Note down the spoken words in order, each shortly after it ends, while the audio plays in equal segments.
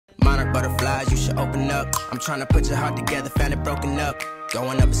monarch butterflies, you should open up. I'm trying to put your heart together, found it broken up.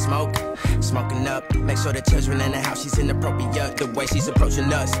 Going up and smoking up. Make sure the children in the house, she's inappropriate. The way she's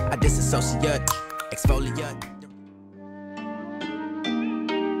approaching us, I disassociate, exfoliate.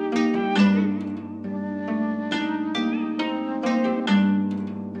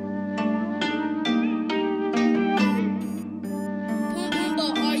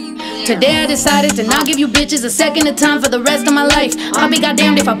 Today I decided to not give you bitches a second of time for the rest of my life. I'll be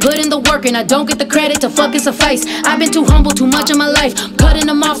goddamned if I put in the work and I don't get the credit to fucking suffice. I've been too humble too much in my life, cutting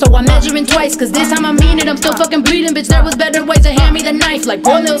them off so I'm measuring twice. Cause this time I mean it, I'm still fucking bleeding. Bitch, there was better ways to hand me the knife. Like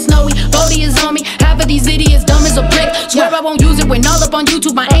poor little Snowy, Bodie is on me. Half of these idiots dumb as a brick. Swear I won't use it when all up on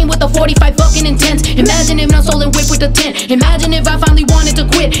YouTube. My aim with the 45 fucking intense. Imagine if I'm stolen whip with a 10. Imagine if I finally wanted to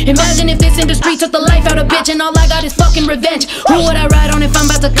quit. Imagine if this industry took the life out of bitch and all I got is fucking revenge. Who would I ride on if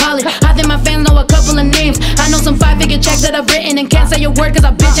I'm about to call it? I think my fans know a couple of names. I know some 5-figure checks that I've written and can't say a word cause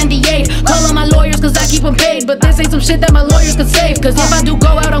I bitch NDA'd. Call on my lawyers cause I keep them paid, but this ain't some shit that my lawyers could save. Cause if I do go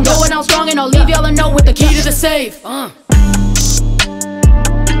out, I'm going out strong and I'll leave y'all a note with the key to the safe.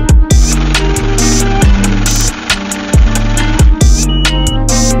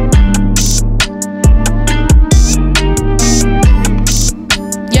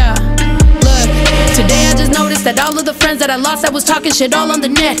 That all of the friends that I lost that was talking shit all on the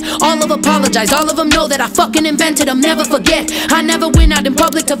net, all of apologize, all of them know that I fucking invented them, never forget. I never went out in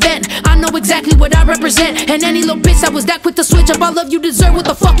public to vent, I know exactly what I represent. And any little bitch that was that quick to switch up, all of you deserve what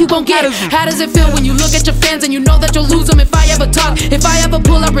the fuck you gon' get. How does it feel when you look at your fans and you know that you'll lose them if I ever talk? If I ever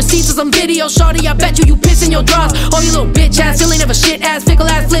pull up receipts of some video, shorty, I bet you piss in your drawers. Oh, you little bitch ass, still ain't never shit ass, fickle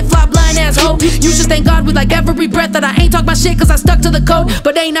ass, flip flop, blind ass hoe. You should thank God with like every breath that I ain't talk my shit cause I stuck to the code.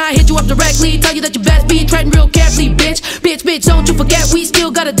 But ain't I hit you up directly, tell you that you best be treading real carefully, bitch. Bitch, don't you forget we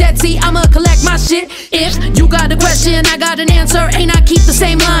still got a dead sea. I'ma collect my shit. If you got a question, I got an answer. Ain't I keep the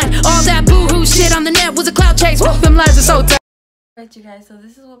same line? All that boo-hoo shit on the net was a cloud chase. Them lies are so tight. Alright you guys, so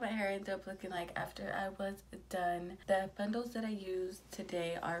this is what my hair ended up looking like after I was done. The bundles that I used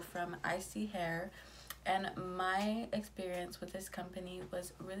today are from ISEE Hair. And my experience with this company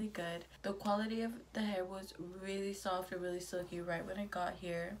was really good. The quality of the hair was really soft and really silky right when it got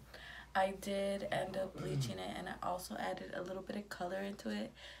here. I did end up bleaching it and I also added a little bit of color into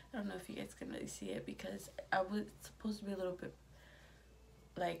it. I don't know if you guys can really see it because I was supposed to be a little bit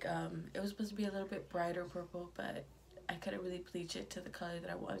like it was supposed to be a little bit brighter purple, but I couldn't really bleach it to the color that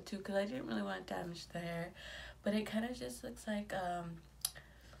I wanted to because I didn't really want to damage the hair. But it kind of just looks like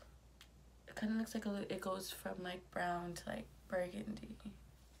it kind of looks like it goes from like brown to like burgundy,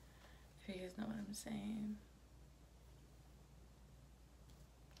 if you guys know what I'm saying.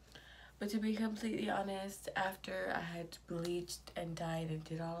 But to be completely honest, after I had bleached and dyed and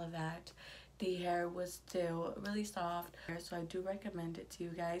did all of that, the hair was still really soft. So I do recommend it to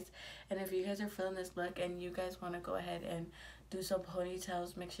you guys. And if you guys are feeling this look and you guys want to go ahead and do some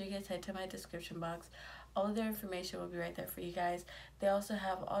ponytails, make sure you guys head to my description box. All of their information will be right there for you guys. They also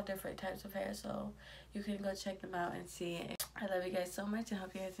have all different types of hair, so you can go check them out and see. I love you guys so much and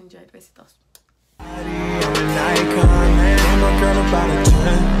hope you guys enjoyed. Besitos.